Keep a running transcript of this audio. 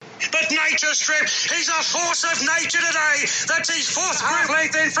But Nature Strip, he's a force of nature today. That's his fourth group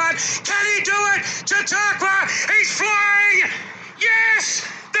length in front. Can he do it? Chautauqua, he's flying. Yes,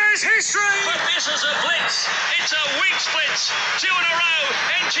 there's history. But this is a blitz. It's a Winx blitz. 2 in a row,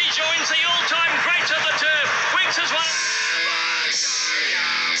 and she joins the all-time greats of the turf. Winx has won.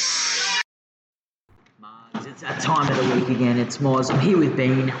 It's that time of the week again. It's Moz. I'm here with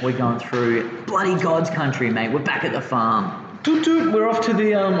Bean. We're going through bloody God's country, mate. We're back at the farm. Toot toot, we're off to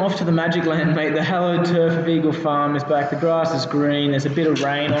the Magic Land, mate. The hallowed turf of Eagle Farm is back. The grass is green. There's a bit of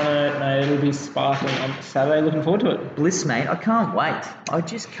rain on it, mate. It'll be sparkling on Saturday. Looking forward to it. Bliss, mate. I can't wait. I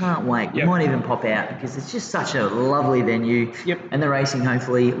just can't wait. We might even pop out because it's just such a lovely venue. Yep. And the racing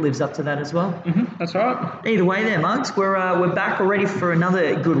hopefully lives up to that as well. That's right. Either way there, Mugs. We're back already for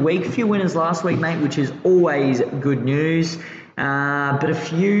another good week. A few winners last week, mate, which is always good news. But a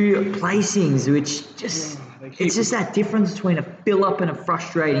few placings, which just... It's just that difference between a fill-up and a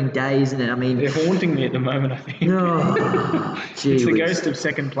frustrating day, isn't it? I mean... They're haunting me at the moment, I think. Oh, it's the ghost of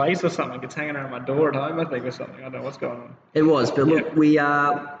second place or something. It's hanging around my door at home, I think, or something. I don't know what's going on. It was, but look, we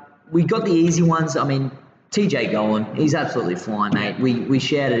got the easy ones. I mean, TJ Golan, he's absolutely flying, mate. We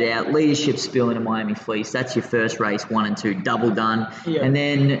shouted out, leadership spill into Miami Fleece. That's your first race, 1 and 2, double done. Yeah. And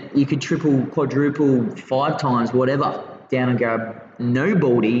then you could triple, quadruple, 5 times, whatever, down and go no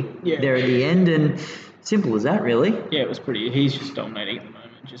baldy there at the end. And... simple as that, really. Yeah, it was pretty. He's just dominating at the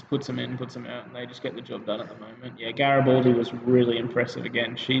moment. Just puts them in, puts them out, and they just get the job done at the moment. Yeah, Garibaldi was really impressive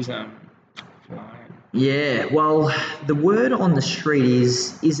again. She's flying. Yeah, well, the word on the street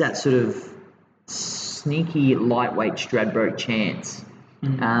is that sort of sneaky lightweight Stradbroke chance,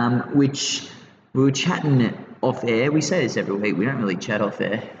 which we were chatting off air. We say this every week. We don't really chat off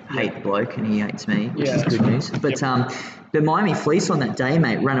air. Hate the bloke and he hates me, which is good news. But the Miami Fleece on that day,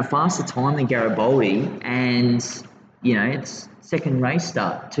 mate, ran a faster time than Garibaldi, and it's second race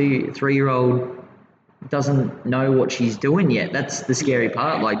start. 3-year-old doesn't know what she's doing yet. That's the scary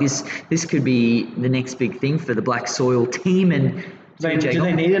part. Like this could be the next big thing for the Black Soil team. And do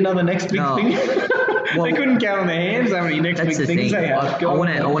they need another next big thing? Well, they couldn't count on their hands how many next big things they have. I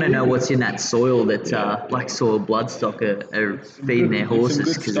want to know what's in that soil that Black Soil Bloodstock are feeding their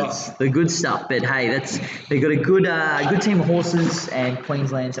horses, because it's the good stuff. But hey, they've got a good team of horses, and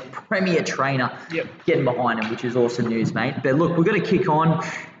Queensland's premier trainer getting behind them, which is awesome news, mate. But look, we've got to kick on.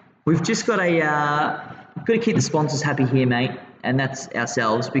 We've just got to keep the sponsors happy here, mate. And that's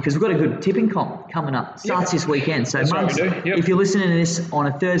ourselves, because we've got a good tipping comp coming up. Starts this weekend. So, Mugs, if you're listening to this on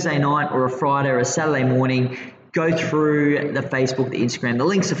a Thursday night or a Friday or a Saturday morning, go through the Facebook, the Instagram. The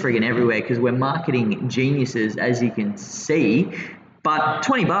links are friggin' everywhere because we're marketing geniuses, as you can see. But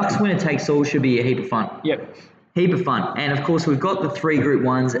 $20, winner takes all, should be a heap of fun. Yep. Heap of fun. And, of course, we've got the 3 Group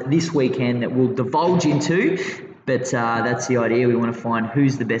 1s this weekend that we'll divulge into. But that's the idea. We want to find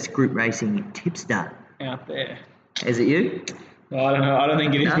who's the best group racing tipster out there. Is it you? Well, I don't know. I don't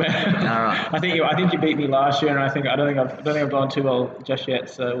think it is, man. All right. I think you beat me last year, and I don't think I've gone too well just yet.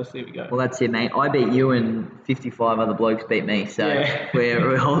 So we'll see how we go. Well, that's it, mate. I beat you, and 55 other blokes beat me. So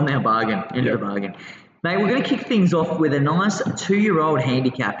we're holding our bargain into the bargain, mate. We're going to kick things off with a nice 2-year-old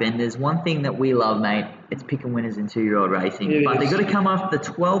handicap, and there's one thing that we love, mate. It's picking winners in 2-year-old racing, but they've got to come off the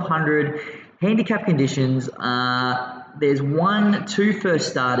 1200 handicap conditions. There's 2 first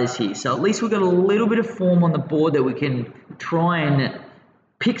starters here. So at least we've got a little bit of form on the board that we can try and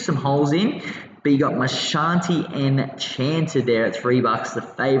pick some holes in. But you got Mashanti and Chanted there at $3, the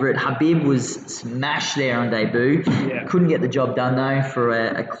favourite. Habib was smashed there on debut. Yeah. Couldn't get the job done, though, for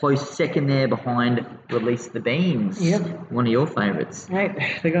a close second there behind Release the Beans. Yep. One of your favourites.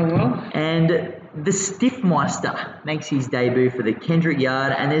 Hey, they're going well. And the Stiffmeister makes his debut for the Kendrick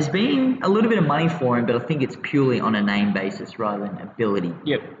Yard, and there's been a little bit of money for him, but I think it's purely on a name basis rather than ability.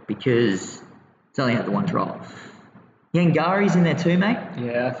 Yep. Because it's only had the 1 trial. Yangari's in there too, mate.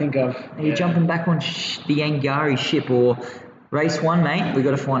 Yeah, I think Are you jumping back on the Yangari ship, or race 1, mate? We've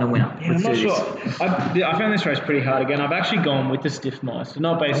got to find a winner. Yeah, I'm not sure. I found this race pretty hard again. I've actually gone with the Stiffmeister,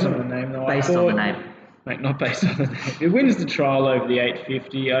 not based on the name, though. Based on the name. Mate, not based on the name. It wins the trial over the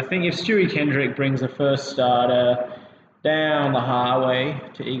 850. I think if Stewie Kendrick brings a first starter down the highway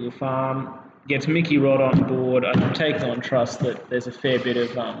to Eagle Farm, gets Mickey Rod on board, I take on trust that there's a fair bit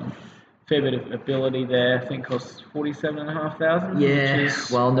of ability there. I think costs $47,500. Yeah,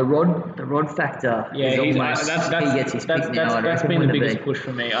 well, the rod factor. Yeah, he gets his pick now. That's been the biggest push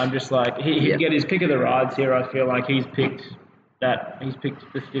for me. I'm just like he can get his pick of the rides here. I feel like he's picked the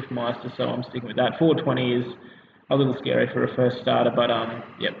Stiffmeister, so I'm sticking with that. 420 is a little scary for a first starter, but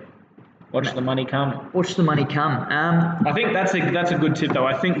yep. Watch the money come. Watch the money come. I think that's a good tip though.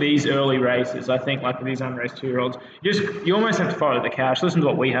 I think these early races, like these unraced 2-year-olds, you almost have to follow the cash. Listen to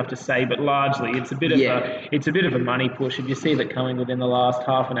what we have to say, but largely it's a bit of a money push. If you see that coming within the last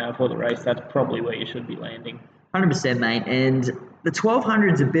half an hour before the race, that's probably where you should be landing. 100%, mate. And the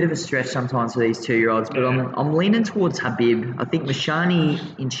 1200 is a bit of a stretch sometimes for these 2-year-olds, but I'm leaning towards Habib. I think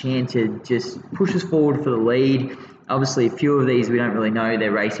Mashani Enchanted just pushes forward for the lead. Obviously, a few of these we don't really know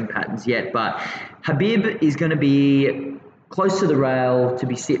their racing patterns yet, but Habib is going to be close to the rail to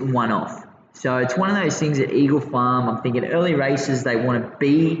be sitting one off. So it's one of those things at Eagle Farm. I'm thinking early races they want to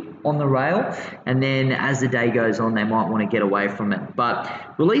be on the rail, and then as the day goes on, they might want to get away from it. But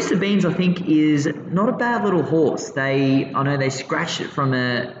Release the Beans, I think, is not a bad little horse. I know they scratched it from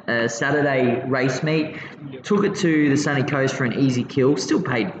a Saturday race meet, took it to the Sunny Coast for an easy kill, still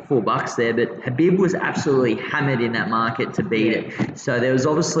paid $4 there, but Habib was absolutely hammered in that market to beat it. So there was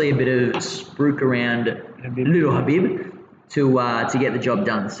obviously a bit of spruik around little Habib to get the job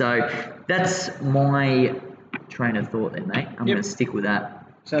done. So that's my train of thought there, mate. I'm going to stick with that.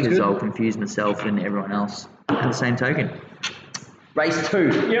 Because I'll confuse myself and everyone else at the same token. Race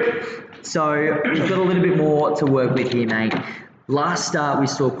 2. Yep. So we've got a little bit more to work with here, mate. Last start, we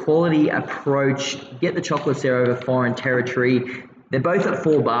saw Quality Approach get the chocolates there over Foreign Territory. They're both at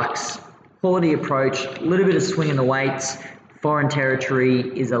 $4. Quality Approach, a little bit of swing in the weights. Foreign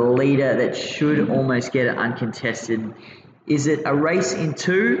Territory is a leader that should almost get it uncontested. Is it a race in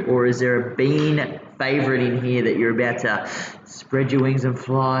 2, or is there a Bean favourite in here that you're about to spread your wings and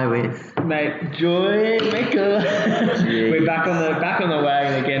fly with? Mate, Joy Maker. We're back on the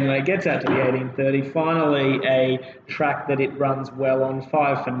wagon again. When it gets out to the 1830, finally a track that it runs well on.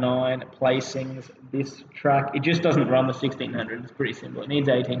 5 for 9 placings. This track, it just doesn't run the 1600. It's pretty simple. It needs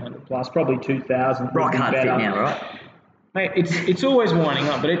 1800 plus, probably 2000. Rock hard fit now, right? Mate, it's always winding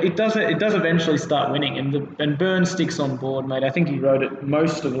up, but it does eventually start winning, and Burn sticks on board, mate. I think he rode it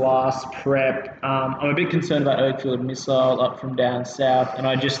most of last prep. I'm a bit concerned about Oakfield Missile up from down south, and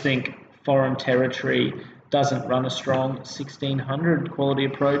I just think Foreign Territory doesn't run a strong 1600 Quality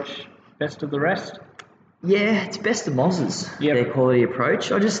Approach. Best of the rest. Yeah, it's best of Moz's, their Quality Approach.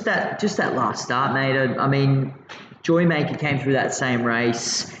 Just that last start, mate. I mean, Joymaker came through that same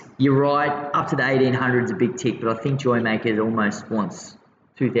race. You're right, up to the 1800 is a big tick, but I think Joymaker almost wants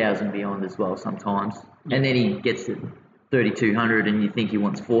 2000 beyond as well sometimes. And then he gets to 3200 and you think he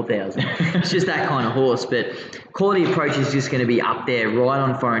wants 4000. It's just that kind of horse. But Quality Approach is just going to be up there, right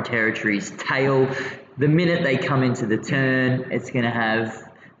on Foreign Territory's tail. The minute they come into the turn, it's going to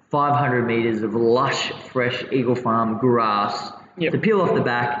have 500 metres of lush, fresh Eagle Farm grass to peel off the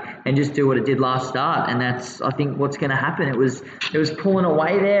back and just do what it did last start, and that's, I think, what's going to happen. It was pulling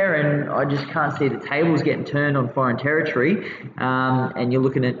away there, and I just can't see the tables getting turned on Foreign Territory. And you're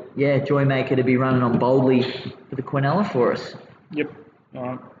looking at Joymaker to be running on boldly for the Quinella for us. Yep. All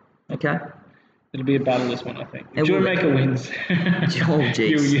right. Okay. It'll be a battle, this one, I think. Joymaker wins. Oh,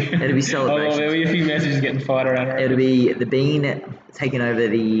 jeez. It'll be celebration. There'll be a few messages getting fired around. It'll be the Bean taking over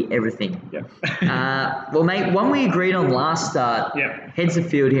the everything. Yep. Well, mate, one we agreed on last start heads the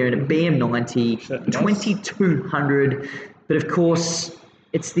field here in a BM90, 2200. But, of course,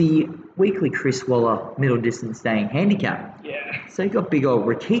 it's the weekly Chris Waller middle distance staying handicap. Yeah. So you've got big old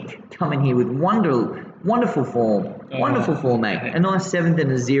Rakik coming here with wonderful form. Wonderful form, mate. A nice 7th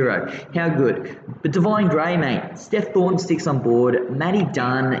and a 0. How good. But Divine Grey, mate. Steph Thornton sticks on board. Matty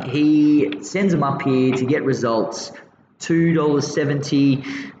Dunn, he sends them up here to get results. $2.70.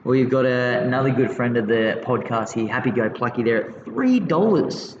 Well, you've got another good friend of the podcast here, Happy Go Plucky, there at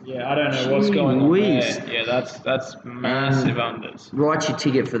 $3. Yeah, I don't know what's going on there. Yeah, that's massive unders. Write your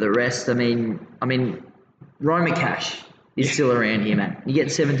ticket for the rest. I mean, Roma Cash is still around here, man. You get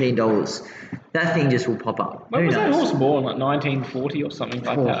 $17. That thing just will pop up. When was that horse born? Like 1940 or something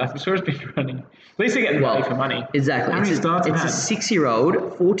like that? I'm sure it's been running. At least they're getting value for money. Exactly. How many starts it's a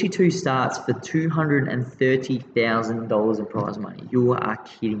 6-year-old, 42 starts for $230,000 in prize money. You are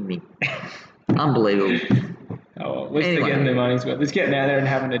kidding me. Unbelievable. Oh, well, at least they're getting their money's worth. It's getting out there and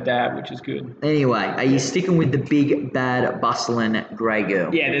having a dab, which is good. Anyway, are you sticking with the big, bad, bustling grey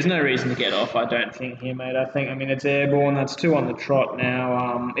girl? Yeah, there's no reason to get off, I don't think, here, mate. I mean, it's airborne. That's 2 on the trot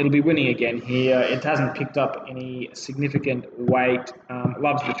now. It'll be winning again here. It hasn't picked up any significant weight.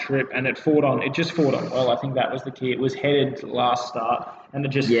 Loves the trip, and it just fought on well. I think that was the key. It was headed last start, and it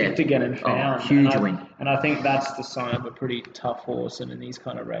just kicked again and found. Huge win. And I think that's the sign of a pretty tough horse. And in these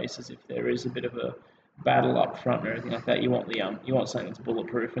kind of races, if there is a bit of a battle up front and everything like that, you want something that's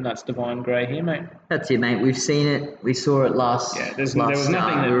bulletproof, and that's Divine Grey here, mate. That's it, mate. We've seen it. We saw it last. Yeah, there was nothing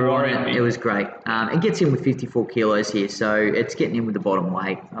that worried me. It was great. It gets in with 54 kilos here, so it's getting in with the bottom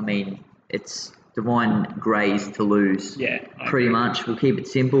weight. I mean, it's Divine Greys to lose. Yeah, pretty much. We'll keep it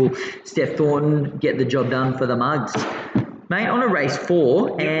simple. Steph Thornton, get the job done for the Mugs. Mate, on to race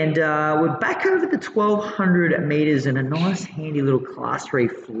 4, and we're back over the 1,200 metres in a nice, handy little Class 3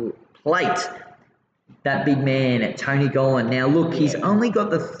 plate. That big man, Tony Gollan. Now, look, he's only got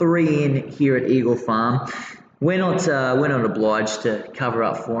the 3 in here at Eagle Farm. We're not obliged to cover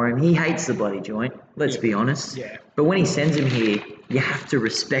up for him. He hates the bloody joint, let's be honest. Yeah. But when he sends him here, you have to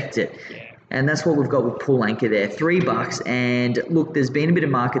respect it. Yeah. And that's what we've got with Paul Anka there. $3. And look, there's been a bit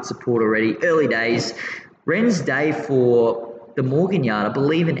of market support already. Early days. Wren's Day for the Morgan Yard, I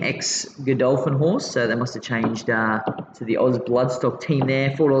believe an ex-Godolphin horse, so they must have changed to the Oz Bloodstock team there.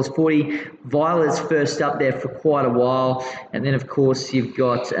 $4.40. Violet's first up there for quite a while. And then, of course, you've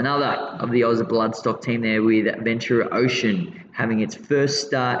got another of the Oz Bloodstock team there with Ventura Ocean having its first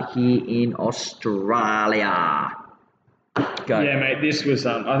start here in Australia. Go. Yeah, mate, this was,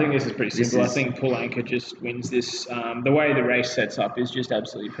 I think this is pretty simple. I think Paul Anka just wins this. The way the race sets up is just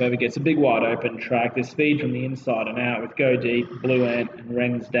absolutely perfect. It's a big, wide open track. There's speed from the inside and out with Go Deep, Blue Ant and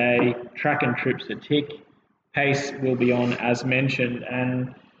Wren's Day. Track and trips a tick. Pace will be on, as mentioned.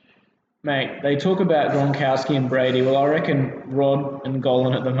 And, mate, they talk about Gronkowski and Brady. Well, I reckon Rod and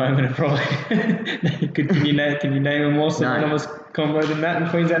Gollan at the moment are probably... Can you name a more synonymous combo than that in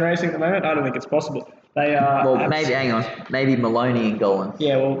Queensland racing at the moment? I don't think it's possible. They are... Well, maybe, hang on. Maybe Maloney and Gollan.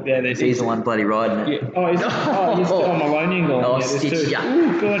 Yeah, well, yeah, there's... He's the one bloody riding it. Yeah. Oh, he's still Maloney and Gollan. Oh, yeah, there's stitch, two. yeah.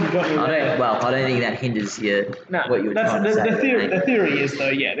 Ooh, God, got me I there. don't think that hinders what you were that's trying to say. the theory is, though,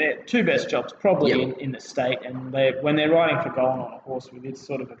 yeah, they're two best jobs probably in the state, and when they're riding for Gollan on a horse with its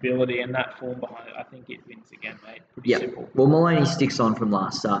sort of ability and that form behind it, I think it wins again, mate. Pretty simple. Well, Maloney sticks on from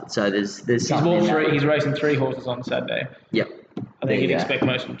last start, so there's something. He's racing 3 horses on Saturday. Yep. I think you'd expect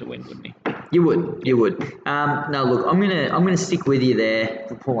most of them to win, wouldn't he? You would. No, look, I'm gonna stick with you there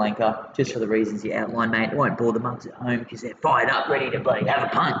for Paul Anka, just for the reasons you outlined, mate. It won't bore the Mugs at home because they're fired up, ready to bloody have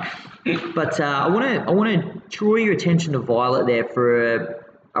a punt. But I wanna draw your attention to Violet there for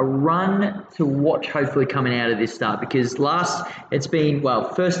a run to watch, hopefully coming out of this start, because it's been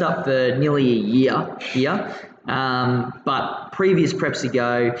first up for nearly a year here. But previous preps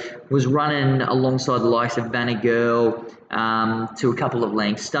ago was running alongside the likes of Vanna Girl to a couple of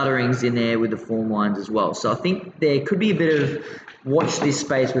lengths, stutterings in there with the form lines as well. So I think there could be a bit of watch this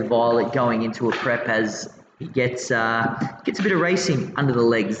space with Violet going into a prep as he gets a bit of racing under the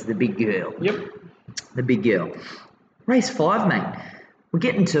legs, the big girl. Yep. The big girl. Race 5, mate. We're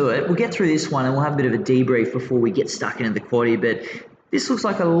getting to it. We'll get through this one and we'll have a bit of a debrief before we get stuck into the quaddie, but this looks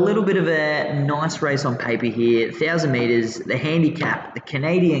like a little bit of a nice race on paper here. 1,000 metres, the handicap, the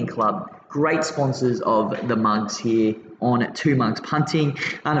Canadian Club, great sponsors of the Mugs here on Two Mugs Punting,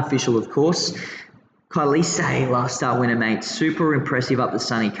 unofficial of course. Kylise, last start winner, mate. Super impressive up the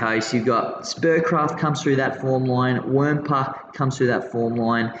sunny coast. You've got Spurcraft comes through that form line. Wormpa comes through that form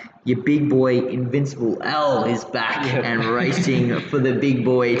line. Your big boy, Invincible L, is back and racing for the big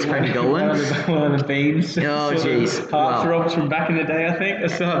boy, Tony Gollan. One of the beams. Oh, jeez. Heartthrobs from back in the day, I think. I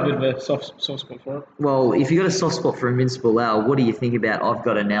still have a bit of a soft spot for it. Well, if you've got a soft spot for Invincible L, what do you think about I've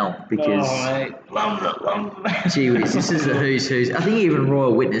Got an L? Because, mate. Love it. gee whiz, this is the who's who's. I think even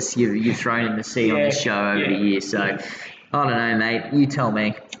Royal Witness you've thrown in the seat on this show over the years. So, I don't know, mate. You tell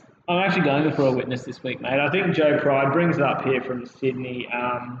me. I'm actually going for a witness this week, mate. I think Joe Pride brings it up here from Sydney.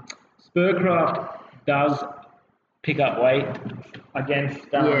 Spurcraft does pick up weight against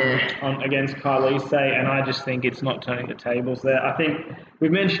Kylise, and I just think it's not turning the tables there. I think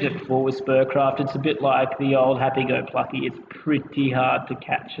we've mentioned it before with Spurcraft. It's a bit like the old Happy Go Plucky. It's pretty hard to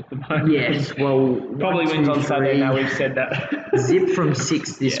catch at the moment. Yes, well, probably wins on Saturday now. We've said that. Zip from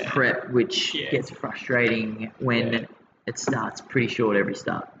 6 this prep, which gets frustrating when it starts pretty short every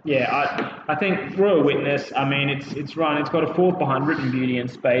start. Yeah, I think Royal Witness, I mean, it's run. It's got a 4th behind Written Beauty and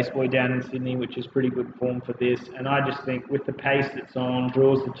Spaceboy down in Sydney, which is pretty good form for this. And I just think with the pace that's on,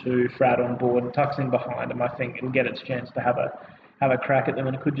 draws the 2, Frat on board, and tucks in behind them, I think it'll get its chance to have a crack at them,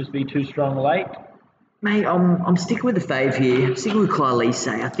 and it could just be too strong late. Mate, I'm sticking with the fave here. I'm sticking with Kylise.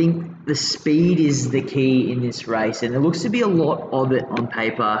 I think the speed is the key in this race, and there looks to be a lot of it on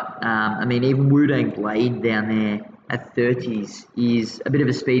paper. I mean, even Wudang Blade down there at 30s is a bit of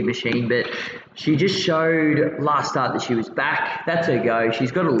a speed machine, but she just showed last start that she was back. That's her go.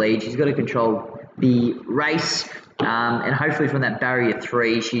 She's got a lead. She's got to control the race. And hopefully from that barrier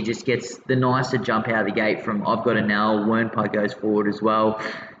 3, she just gets the nicer jump out of the gate from I've Got an L. Wernpa goes forward as well.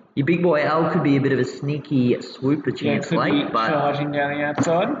 Your big boy L could be a bit of a sneaky swooper chance late, but charging down the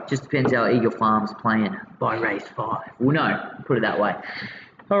outside. Just depends how Eagle Farm's playing by race 5. Well, no, put it that way.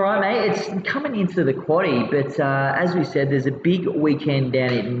 All right, mate. It's coming into the quaddie, but as we said, there's a big weekend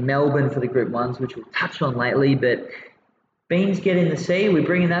down in Melbourne for the Group 1s, which we've touched on lately, but Beans Get in the Sea, are we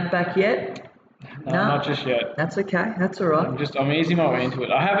bringing that back yet? No, not just yet. That's okay. That's all right. I'm easing my way into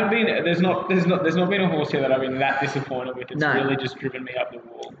it. I haven't been. There's not been a horse here that I've been that disappointed with. It's really just driven me up the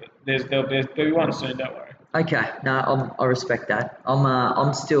wall. But there'll be one soon. Don't worry. Okay. No, I respect that.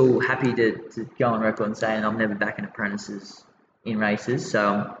 I'm still happy to go on record and saying I'm never backing apprentices in races,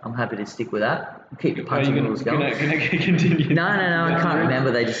 so I'm happy to stick with that. Keep the punching rules going. Gonna continue. No, I can't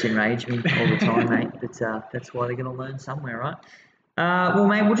remember. They just enrage me all the time, mate. But that's why they're going to learn somewhere, right? Well,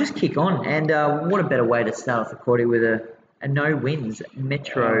 mate, we'll just kick on. And what a better way to start off the quaddie with a no-wins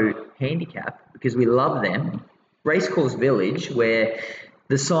Metro handicap, because we love them. Racecourse Village, where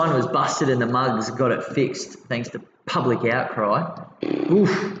the sign was busted and the mugs got it fixed thanks to public outcry.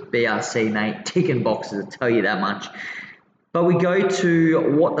 Oof, BRC, mate. Ticking boxes, I'll tell you that much. But we go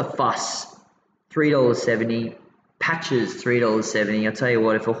to What the Fuss, $3.70. Patches, $3.70. I'll tell you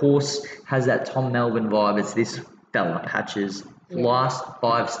what, if a horse has that Tom Melbourne vibe, it's this fella, Patches. Last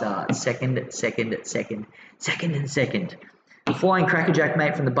 5 starts, second. The Flying Crackerjack,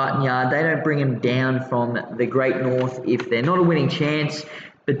 mate, from the Button Yard. They don't bring him down from the Great North if they're not a winning chance.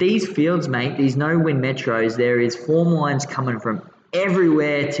 But these fields, mate, these no-win Metros, there is form lines coming from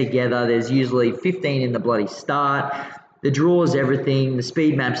everywhere together. There's usually 15 in the bloody start. The draw's everything. The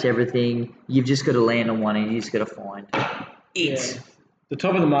speed map's everything. You've just got to land on one and you just got to find it. Yeah. The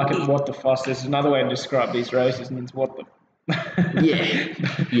top of the market, What the Fuss. There's another way to describe these races, and it's what the...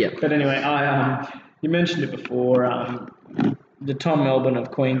 Yeah. But anyway, you mentioned it before, the Tom Melbourne of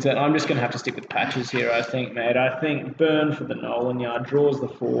Queensland. I'm just going to have to stick with Patches here, I think, mate. I think Burn for the Nolan Yard draws the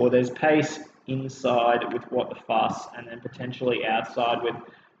 4. There's pace inside with What the Fuss, and then potentially outside with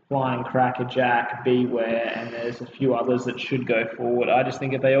Flying Crackerjack, Beware, and there's a few others that should go forward. I just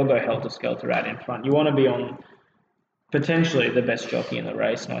think if they all go helter-skelter out in front, you want to be on potentially the best jockey in the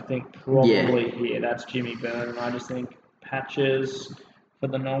race, and I think probably here that's Jimmy Byrne, and I just think Patches for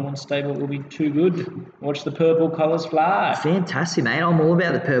the Nolan stable will be too good. Watch the purple colours fly. Fantastic, mate. I'm all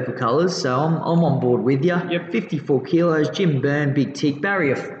about the purple colours, so I'm on board with you. Yep. 54 kilos, Jim Byrne, big tick,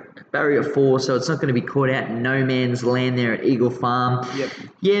 barrier 4, so it's not going to be caught out in no man's land there at Eagle Farm. Yep.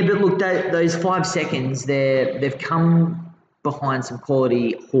 Yeah, but look, those 5 seconds, they've come behind some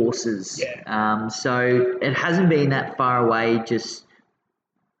quality horses. Yeah. So it hasn't been that far away, just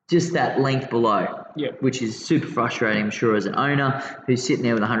that length below. Yep. Which is super frustrating, I'm sure, as an owner who's sitting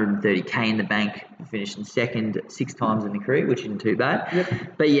there with 130k in the bank, finishing second 6 times in the career, which isn't too bad.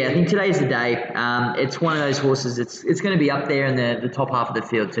 Yep. But yeah, I think today's the day. It's one of those horses. It's going to be up there in the top half of the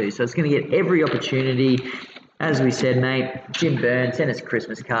field too, so it's going to get every opportunity. As we said, mate, Jim Byrne, send us a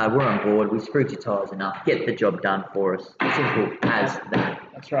Christmas card. We're on board. We've screwed your tyres enough. Get the job done for us. Simple as that.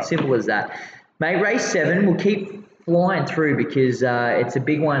 That's right. Simple as that. Mate, race 7, we'll keep flying through because it's a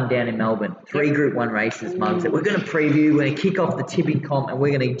big one down in Melbourne. 3 Group 1 races, mugs, that we're going to preview. We're going to kick off the tipping comp and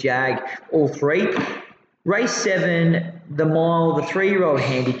we're going to jag all 3. Race 7, the mile, the 3-year-old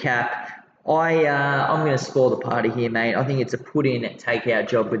handicap. I'm going to spoil the party here, mate. I think it's a put-in, take-out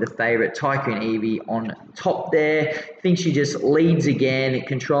job with the favourite, Tycoon Evie, on top there. I think she just leads again. It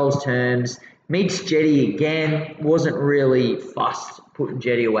controls terms. Meets Jetty again. Wasn't really fussed putting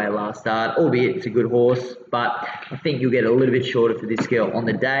Jetty away last start, albeit it's a good horse, but I think you'll get a little bit shorter for this girl on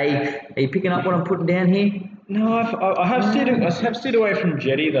the day. Are you picking up what I'm putting down here? No, I have steered away from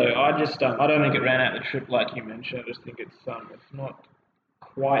Jetty though. I don't think it ran out the trip like you mentioned. I just think it's not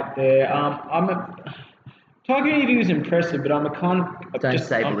quite there. Tycoon Evie was impressive, but I'm a kind of... Don't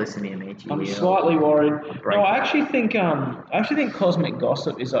stable this in the Amici. I'm slightly worried. No, I actually think Cosmic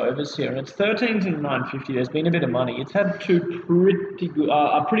Gossip is overs here, and it's 13 to 950. There's been a bit of money. It's had a pretty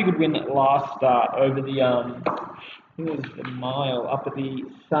good win at last start over the I think it was the mile up at the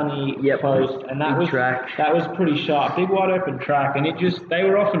sunny coast, and that was pretty sharp, big wide open track, and they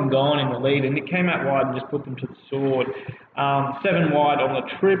were often gone in the lead, and it came out wide and just put them to the sword. 7 wide on the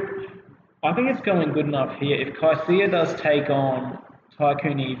trip. I think it's going good enough here. If Kaisia does take on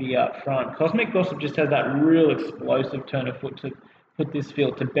Tycoon Evie up front, Cosmic Gossip just has that real explosive turn of foot to put this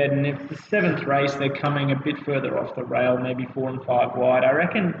field to bed. And if the 7th race, they're coming a bit further off the rail, maybe 4 and 5 wide. I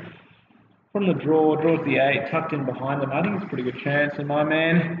reckon from the draws the 8, tucked in behind them, I think it's a pretty good chance. And my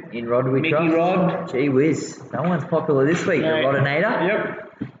man, in Rod we Mickey trust. Rod. Gee whiz, that one's popular this week, the Rodinator. Yep.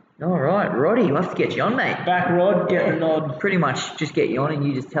 All right, Roddy, we'll have to get you on, mate. Back Rod, get the nod. Pretty much just get you on and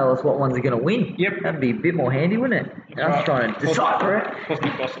you just tell us what ones are going to win. Yep. That'd be a bit more handy, wouldn't it? And I'm trying to decipher it.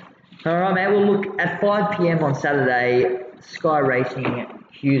 Cosmic Gossip. All right, mate. Well, look, at 5 p.m. on Saturday, Sky Racing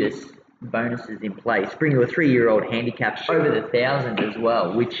Cutest. bonuses in place. Bring you a 3-year-old handicap over the 1,000 as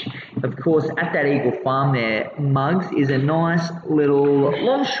well, which, of course, at that Eagle Farm there, Mugs is a nice little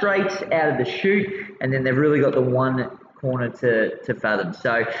long straights out of the chute, and then they've really got the one corner to fathom.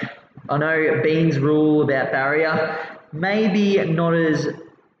 So I know Bean's rule about barrier, maybe not as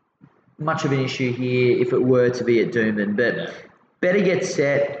much of an issue here if it were to be at Doomben, but Better Get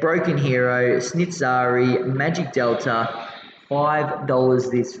Set, Broken Hero, Snitzari, Magic Delta,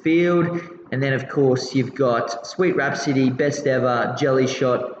 $5 this field. And then, of course, you've got Sweet Rhapsody, Best Ever, Jelly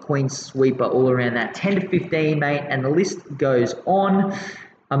Shot, Queen Sweeper, all around that 10 to 15, mate, and the list goes on.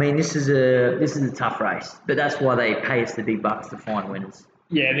 I mean, this is a tough race, but that's why they pay us the big bucks to find winners.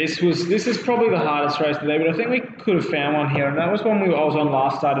 Yeah, this is probably the hardest race today, but I think we could have found one here, and that was one I was on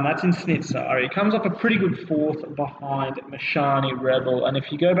last start, and that's in Snitzari. It comes up a pretty good fourth behind Mashani Rebel, and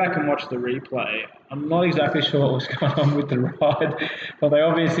if you go back and watch the replay, I'm not exactly sure what was going on with the ride, but they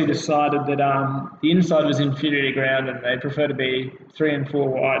obviously decided that the inside was inferior to ground, and they prefer to be 3 and 4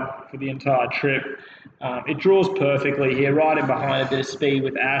 wide for the entire trip. It draws perfectly here, right in behind a bit of speed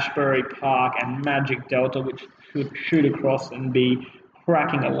with Ashbury Park and Magic Delta, which should shoot across and be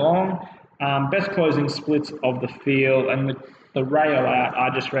cracking along. Best closing splits of the field, and with the rail out, I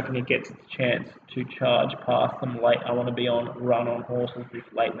just reckon it gets its chance to charge past them late. I want to be on run on horses this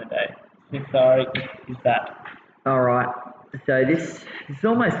late in the day. Snitzari is that. All right. So this is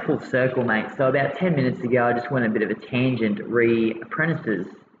almost full circle, mate. So about 10 minutes ago, I just went a bit of a tangent re-apprentices,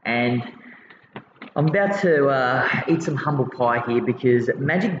 and I'm about to eat some humble pie here because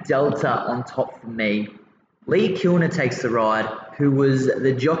Magic Delta on top for me. Lee Kilner takes the ride, who was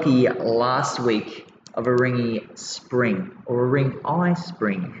the jockey last week of a Ringy Spring, or a Ring Eye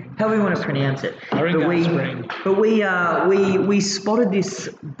Spring, however you want to pronounce it. But we spotted this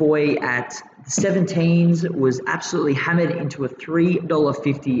boy at the 17s, was absolutely hammered into a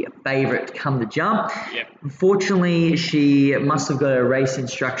 $3.50 favourite come the jump. Yep. Unfortunately, she must have got her race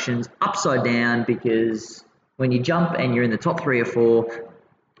instructions upside down, because when you jump and you're in the top 3 or 4,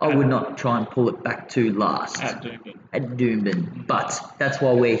 I would not try and pull it back to last. At Doomben. At Doomben. But that's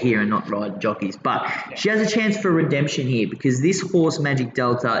why we're here and not ride jockeys. But she has a chance for redemption here, because this horse, Magic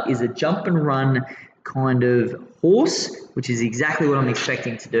Delta, is a jump and run kind of horse, which is exactly what I'm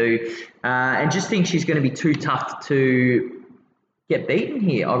expecting to do. And just think she's going to be too tough to get beaten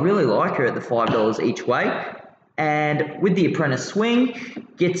here. I really like her at the $5 each way. And with the apprentice swing,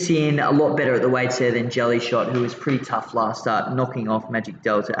 gets in a lot better at the weights there than Jelly Shot, who was pretty tough last start, knocking off Magic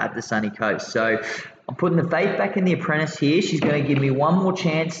Delta at the Sunny Coast. So I'm putting the faith back in the apprentice here. She's going to give me one more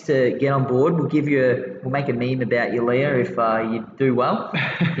chance to get on board. We'll make a meme about you, Leah, if you do well.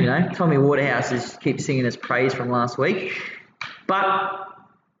 You know, Tommy Waterhouse keeps singing us praise from last week. But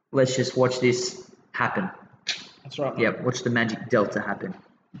let's just watch this happen. That's right. Yep, watch the Magic Delta happen.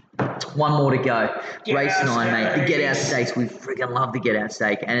 One more to go. Race 9, mate. The Get Out Stakes. We freaking love the Get Out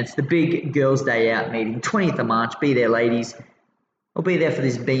Stake. And it's the big Girls' Day Out meeting. 20th of March. Be there, ladies. I'll be there for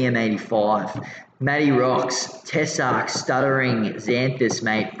this BM85. Matty Rocks, Tessark, Stuttering, Xanthus,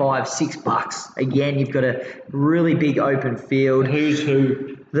 mate. $5-6. Again, you've got a really big open field. Who's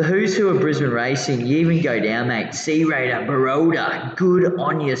who? The who's who of Brisbane racing. You even go down, mate. Sea Raider, Baroda, Good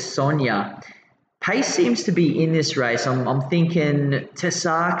on Ya, Sonia. Pace seems to be in this race. I'm thinking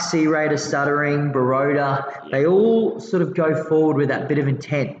Tessark, Sea Raider, Stuttering, Baroda, they all sort of go forward with that bit of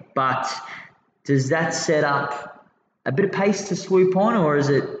intent. But does that set up a bit of pace to swoop on, or is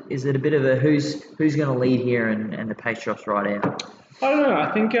it a bit of a who's going to lead here and the pace drops right out? I don't know.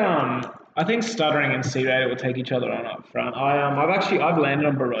 I think Stuttering and Sea Raider will take each other on up front. I've landed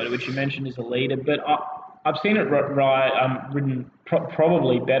on Baroda, which you mentioned is a leader, but I've seen it ridden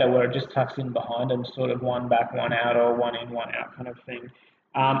probably better, where it just tucks in behind them, sort of one back, one out, or one in, one out kind of thing.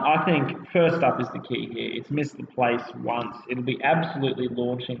 I think first up is the key here. It's missed the place once. It'll be absolutely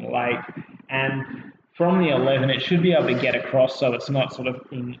launching late, and from the 11, it should be able to get across, so it's not sort of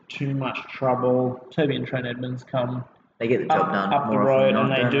in too much trouble. Toby and Trent Edmonds come They get the job done up the more road, often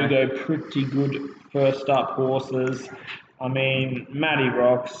than and not, they do don't go pretty good first up horses. I mean, Matty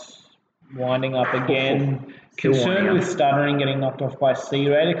Rocks winding up again. Still winding Concerned up. with Stuttering getting knocked off by Sea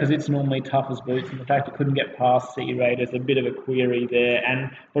Raider, because it's normally tough as boots, and the fact it couldn't get past Sea Raider is a bit of a query there. And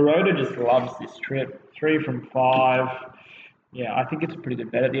Baroda just loves this trip. 3 from 5. Yeah, I think it's a pretty good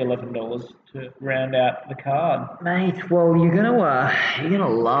bet at the $11 to round out the card. Mate, well, you're gonna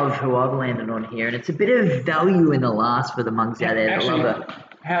love who I've landed on here, and it's a bit of value in the last for the mugs out there. Actually, Love it.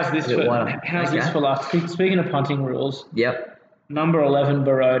 how's this Is it one? this Okay. for last? Speaking of punting rules, Yep. number 11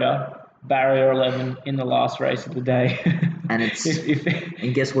 Baroda, barrier 11 in the last race of the day. And it's If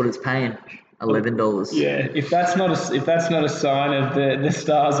and guess what it's paying? $11. Yeah, if that's not a sign of the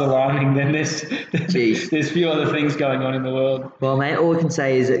stars aligning, then there's a few other things going on in the world. Well, mate, all I can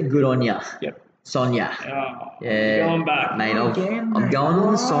say is good on ya. Yep. Sonia. Oh, Yeah. going back. Mate, I'm going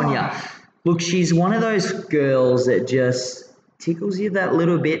on the Sonia. Look, she's one of those girls that just tickles you that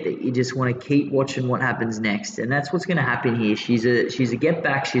little bit that you just want to keep watching what happens next. And that's what's going to happen here. She's a get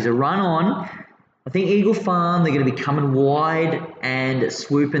back. She's a run on. I think Eagle Farm, they're going to be coming wide and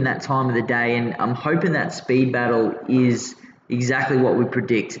swooping that time of the day. And I'm hoping that speed battle is exactly what we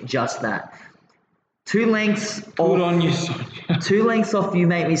predict, just that. 2 lengths Good on you, Sonia. 2 lengths off You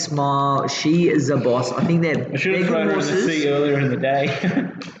Make Me Smile. She is a boss. I think I should have thrown her in the sea earlier in the day.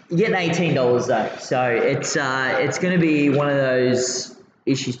 You're getting $18 though, so it's going to be one of those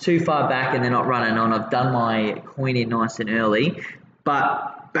issues too far back and they're not running on. I've done my coin in nice and early,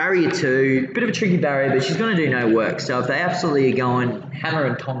 but barrier 2, bit of a tricky barrier, but she's going to do no work. So if they absolutely are going hammer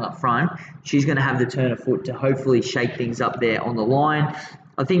and tong up front, she's going to have the turn of foot to hopefully shake things up there on the line.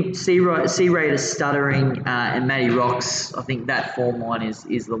 I think Sea Raider Stuttering and Matty Rocks, I think that form line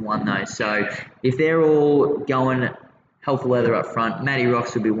is the one though. So if they're all going hell for leather up front, Matty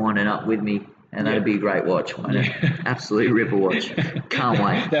Rocks will be winding up with me, and that'll be a great watch, won't it? Absolute ripper watch. Can't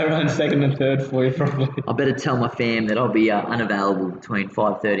wait. They'll run second and third for you probably. I better tell my fam that I'll be unavailable between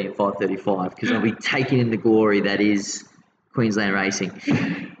 5:30 and 5:35 because I'll be taking in the glory that is Queensland racing.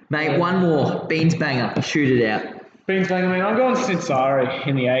 Mate, one more. Beans Banger. Shoot it out. I'm going Sinsari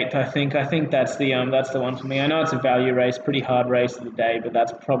in the 8th. I think that's the one for me. I know it's a value race, pretty hard race of the day, but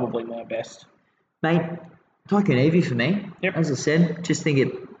that's probably my best. Mate, Tycoon Evie for me. Yep. As I said, just think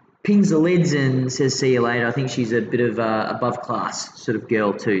it pings the lids and says see you later. I think she's a bit of a above class sort of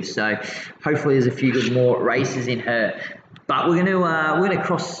girl too. So hopefully there's a few good more races in her. But we're gonna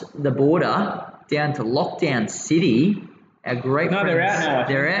cross the border down to Lockdown City. Our great friends. They're out now.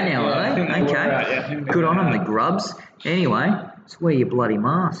 They're out now, are they? Okay. Good on them, the grubs. Anyway, just wear your bloody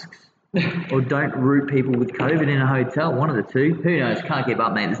masks. Or don't root people with COVID in a hotel. One of the two. Who knows? Can't keep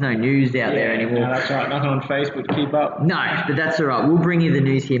up, mate. There's no news out there anymore. No, that's right. Nothing on Facebook to keep up. No, but that's all right. We'll bring you the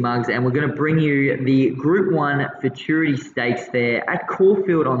news here, Mugs, and we're going to bring you the Group 1 Futurity Stakes there at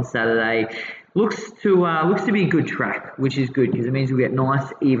Caulfield on Saturday. Looks to be a good track, which is good because it means we get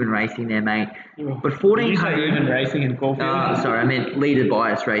nice even racing there, mate. But 1400. Did you say even racing in Caulfield? Sorry, I meant leader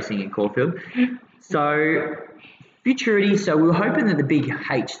bias racing in Caulfield. So Futurity. So we were hoping that the big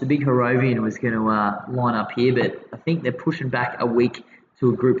H, the big Harrovian, was going to line up here, but I think they're pushing back a week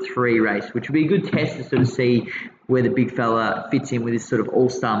to a Group 3 race, which would be a good test to sort of see where the big fella fits in with this sort of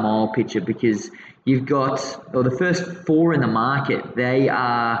all-star mile picture because you've got, the first 4 in the market, they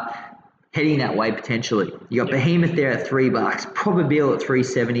are heading that way potentially. You got Behemoth there at $3, Probabeel at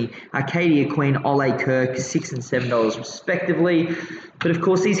 $3.70, Arcadia Queen, Ole Kirk $6 and $7 respectively. But of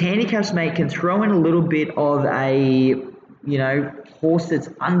course, these handicaps, mate, can throw in a little bit of a, horse that's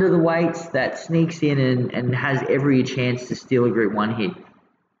under the weights that sneaks in and has every chance to steal a Group 1 hit.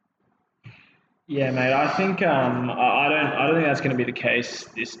 Yeah, mate. I think I don't think that's going to be the case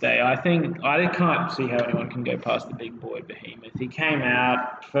this day. I can't see how anyone can go past the big boy Behemoth. He came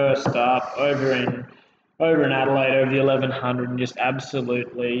out first up over in Adelaide over the 1100 and just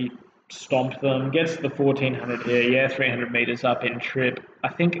absolutely stomped them. Gets the 1400 here, 300 meters up in trip. I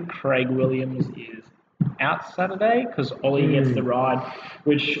think Craig Williams is out Saturday because Ollie gets the ride,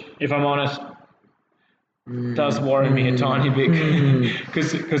 which, if I'm honest, does worry me a tiny bit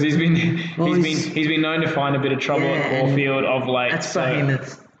because he's been known to find a bit of trouble at Caulfield of late.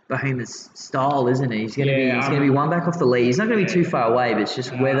 That's Behemoth's style, isn't it? He's going to be one back off the lead. He's not going to be too far away, but it's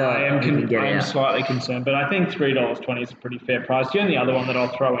just whether he can get out. I'm slightly concerned, but I think $3.20 is a pretty fair price. The only other one that I'll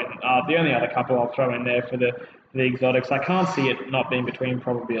throw in, the only other couple I'll throw in there for the exotics, I can't see it not being between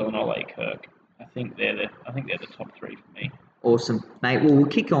Probabeel and Ole Kirk. I think they're the top 3 for me. Awesome. Mate, well, we'll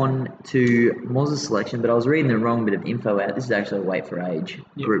kick on to Moz's selection, but I was reading the wrong bit of info out. This is actually a weight for age,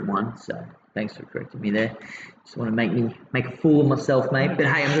 Group 1, so thanks for correcting me there. Just want to make a fool of myself, mate. But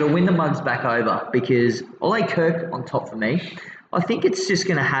hey, I'm going to win the Mugs back over because Ole Kirk on top for me. I think it's just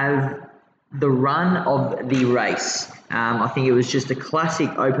going to have the run of the race. I think it was just a classic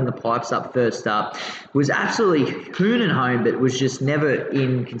open the pipes up first up. It was absolutely hooning home, but was just never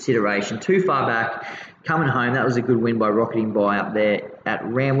in consideration. Too far back. Coming home, that was a good win by Rocketing By up there at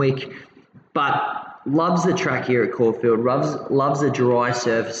Randwick. But loves the track here at Caulfield, loves the dry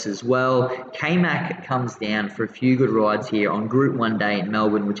surface as well. K-Mac comes down for a few good rides here on Group 1 day in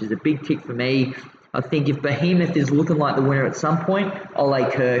Melbourne, which is a big tick for me. I think if Behemoth is looking like the winner at some point, Ole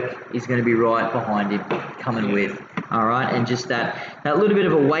Kirk is going to be right behind him, coming with. All right, and just that little bit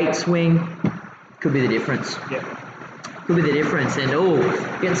of a weight swing could be the difference. Yeah. could be the difference. And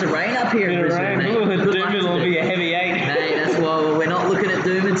getting some rain up here in Brisbane, mate. Good luck Doomben will to be a heavy 8. Mate, that's why we're not looking at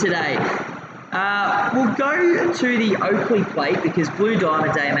Doomben today. We'll go to the Oakley Plate because Blue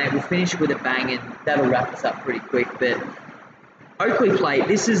Diamond Day, mate, we'll finish with a bang and that'll wrap us up pretty quick. But Oakley Plate,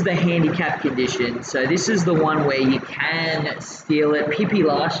 this is the handicap condition. So this is the one where you can steal it. Pippi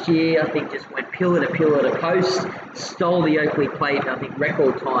last year, I think, just went pillar to post, stole the Oakley Plate, I think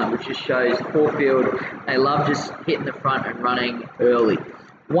record time, which just shows Caulfield, they love just hitting the front and running early.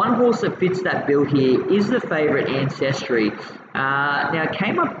 One horse that fits that bill here is the favourite Ancestry. Now, it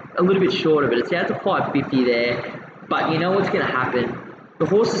came up a little bit shorter, but it's out to 550 there. But you know what's going to happen? The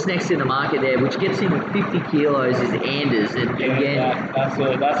horse that's next in the market there, which gets in with 50 kilos, is Anders. And again,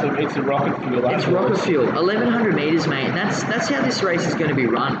 it's a rocket fuel. It's rocket fuel. 1,100 metres, mate. And that's how this race is going to be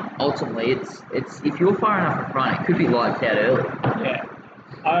run. Ultimately, it's if you're far enough in front, it could be lights out early. Yeah,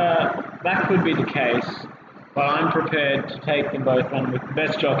 that could be the case. But I'm prepared to take them both on with the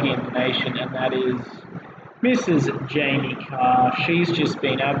best jockey in the nation, and that is Mrs. Jamie Carr. She's just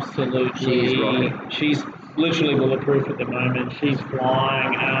been absolutely... She's literally bulletproof at the moment. She's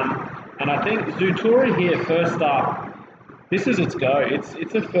flying. And I think Zutori here, first up, this is its go.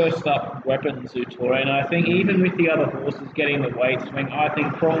 It's a first up weapon, Zutori. And I think even with the other horses getting the weight swing, I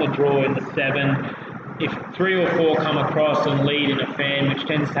think from the draw in the 7... If 3 or 4 come across and lead in a fan, which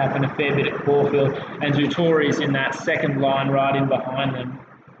tends to happen a fair bit at Caulfield, and Zutori's in that second line right in behind them,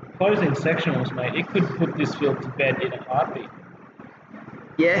 closing sectionals, mate, it could put this field to bed in a heartbeat.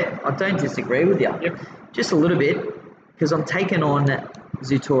 Yeah, I don't disagree with you. Yep. Just a little bit, because I'm taking on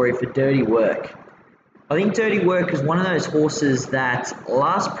Zutori for Dirty Work. I think Dirty Work is one of those horses that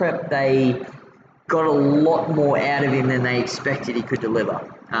last prep they got a lot more out of him than they expected he could deliver.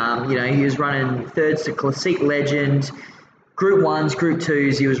 He was running thirds to Classic Legend, Group 1s, Group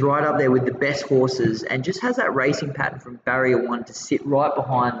 2s. He was right up there with the best horses and just has that racing pattern from Barrier 1 to sit right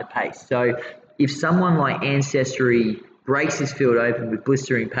behind the pace. So if someone like Ancestry breaks his field open with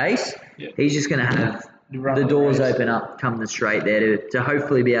blistering pace, he's just going to have the doors open up come the straight there to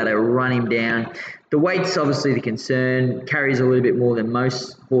hopefully be able to run him down. The weight's obviously the concern, carries a little bit more than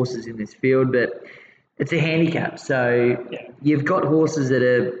most horses in this field, but it's a handicap. So you've got horses that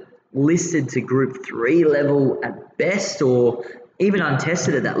are listed to Group 3 level at best or even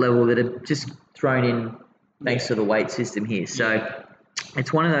untested at that level that are just thrown in thanks to the weight system here. So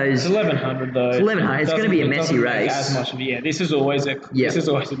it's one of those... It's 1,100 though. It's 1,100. It's going to be a messy race. As much of this is always a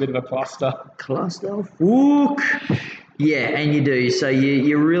bit of a cluster. Fook. Yeah, and you do. So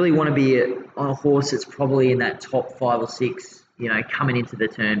you really want to be on a horse that's probably in that top 5 or 6, coming into the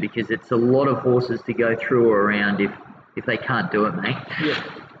turn, because it's a lot of horses to go through or around if they can't do it, mate. Yeah.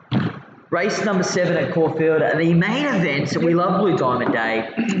 Race number 7 at Caulfield. The main event, we love Blue Diamond Day.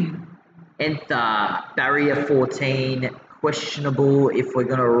 Nth Barrier 14, questionable if we're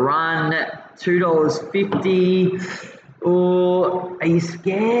going to run. $2.50. Or are you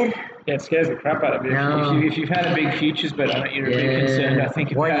scared? Yeah, it scares the crap out of you. No. If you've had a big futures bet on it, you're a bit concerned, I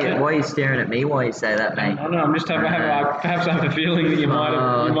think. Why are you staring at me while you say that, mate? I don't know, I'm just perhaps I have a feeling that you might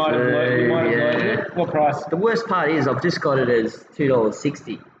have loaded it. What price? The worst part is I've just got it as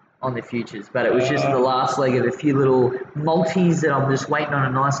 $2.60 on the futures, but it was just the last leg of a few little multis that I'm just waiting on a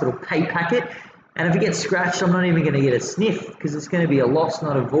nice little pay packet. And if it gets scratched, I'm not even going to get a sniff because it's going to be a loss,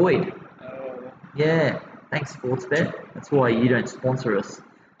 not a void. Yeah, thanks, Sportsbet. That's why you don't sponsor us.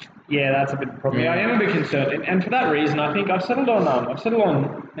 Yeah, that's a bit of a problem. Yeah, I am a bit concerned, and for that reason, I think I've settled on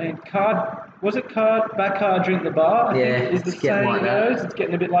back card, drink the bar. I think is the saying like goes. It's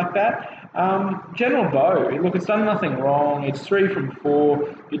getting a bit like that. General Bow, look, it's done nothing wrong. It's 3 from 4.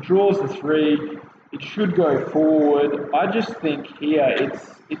 It draws the 3. It should go forward. I just think here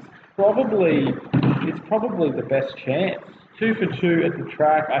it's probably the best chance. 2 for 2 at the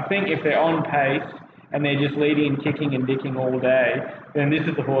track. I think if they're on pace and they're just leading and kicking and dicking all day, then this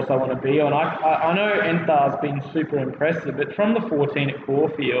is the horse I want to be on. I know Enthar's been super impressive, but from the 14 at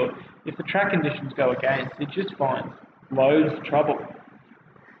Caulfield, if the track conditions go against, it just finds loads of trouble.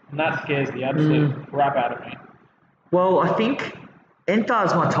 And that scares the absolute crap out of me. Well, I think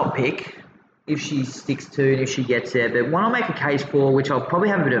Enthar's my top pick if she sticks to and if she gets there. But one I'll make a case for, which I'll probably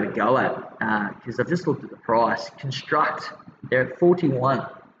have a bit of a go at, because I've just looked at the price. Construct, they're at 41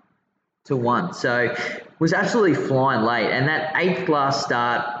 to 1. So was absolutely flying late. And that 8th last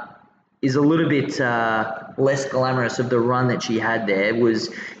start is a little bit less glamorous of the run that she had there.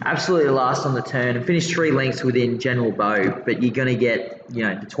 Was absolutely last on the turn and finished 3 lengths within General Bow. But you're going to get, the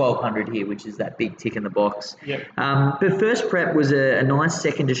 1,200 here, which is that big tick in the box. Yep. But first prep was a nice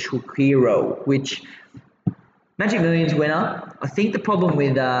second to Shukiro, which Magic Millions winner. I think the problem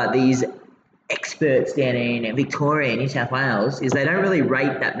with these experts down in Victoria, New South Wales, is they don't really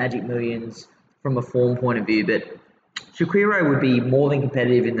rate that Magic Millions from a form point of view, but Shaqiri would be more than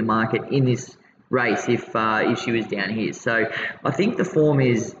competitive in the market in this race if she was down here. So I think the form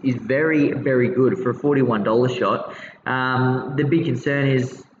is very, very good for a $41 shot. The big concern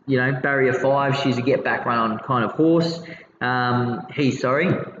is, barrier 5, she's a get back run on kind of horse.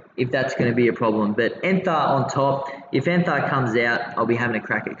 If that's going to be a problem. But Enthar on top, if Enthar comes out, I'll be having a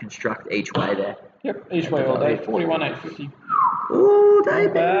crack at Construct each way there. Yep, each way all day. 41,850. Ooh, they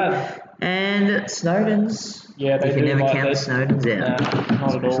Not bad. And Snowdens. Yeah, they you can do never like count the this. Snowdens out. Nah,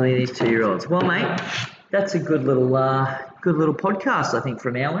 not at all. Especially these 2-year-olds. Well, mate, that's a good little podcast, I think,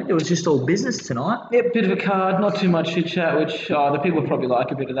 from our end. It was just all business tonight. Yep, bit of a card, not too much chit chat, which the people probably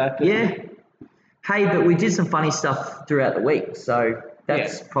like a bit of that. But Yeah. Hey, but we did some funny stuff throughout the week, so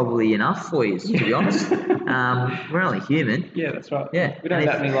that's probably enough for you, to be honest. We're only human. Yeah, that's right. Yeah. We don't And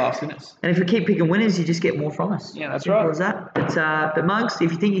have that many laughs in us. And if we keep picking winners, you just get more from us. Yeah, that's Simple right. as that. But Mugs,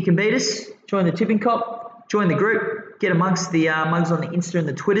 if you think you can beat us, join the Tipping Cop, join the group, get amongst the Mugs on the Insta and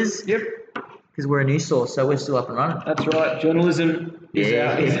the Twitters. Yep, Because we're a news source, so we're still up and running. that's right. Journalism is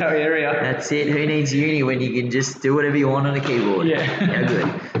our area. That's it. Who needs uni when you can just do whatever you want on a keyboard? Yeah. How good.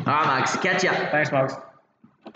 All right, Mugs. Catch ya. Thanks, Mugs.